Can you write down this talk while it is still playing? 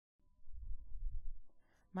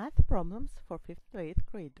Math problems for 5th to 8th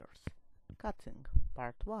graders. Cutting,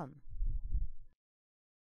 Part 1.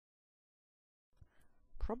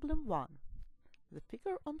 Problem 1. The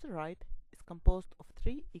figure on the right is composed of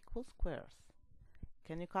 3 equal squares.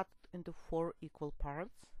 Can you cut it into 4 equal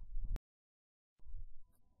parts?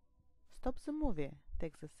 Stop the movie,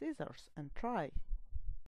 take the scissors and try.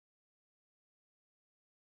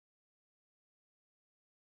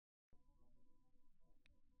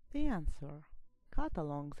 The answer. Cut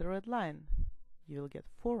along the red line. You will get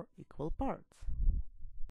 4 equal parts.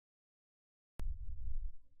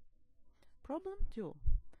 Problem 2.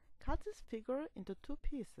 Cut this figure into 2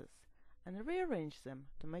 pieces and rearrange them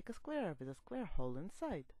to make a square with a square hole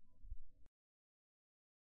inside.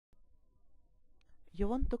 You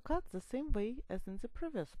want to cut the same way as in the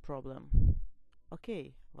previous problem.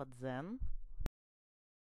 Okay, what then?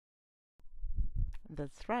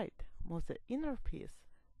 That's right, move the inner piece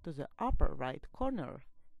to the upper right corner.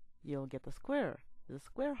 You'll get a square with a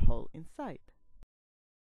square hole inside.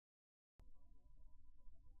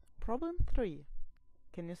 Problem 3.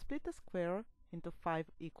 Can you split a square into 5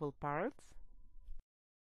 equal parts?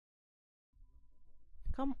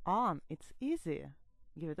 Come on, it's easy.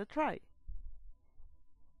 Give it a try.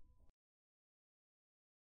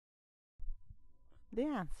 The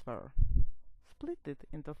answer. Split it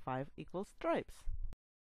into 5 equal stripes.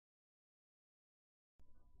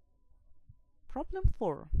 Problem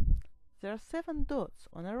 4. There are 7 dots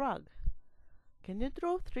on a rug. Can you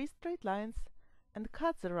draw 3 straight lines and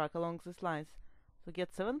cut the rug along these lines to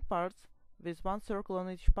get 7 parts with 1 circle on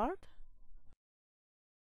each part?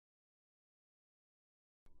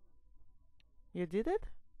 You did it?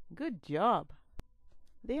 Good job!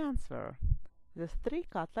 The answer. The 3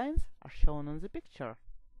 cut lines are shown on the picture.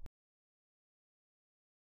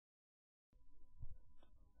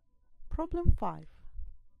 Problem 5.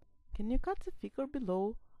 Can you cut the figure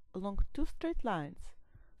below along 2 straight lines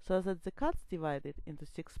so that the cuts divide it into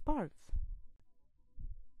 6 parts?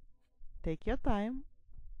 Take your time.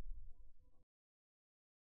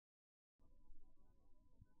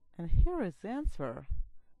 And here is the answer.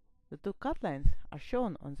 The 2 cut lines are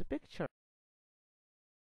shown on the picture.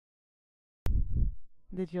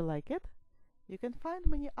 Did you like it? You can find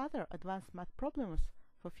many other advanced math problems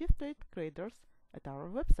for 5th to 8th graders at our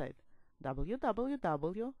website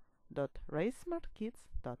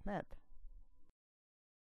www.raysmartkids.net.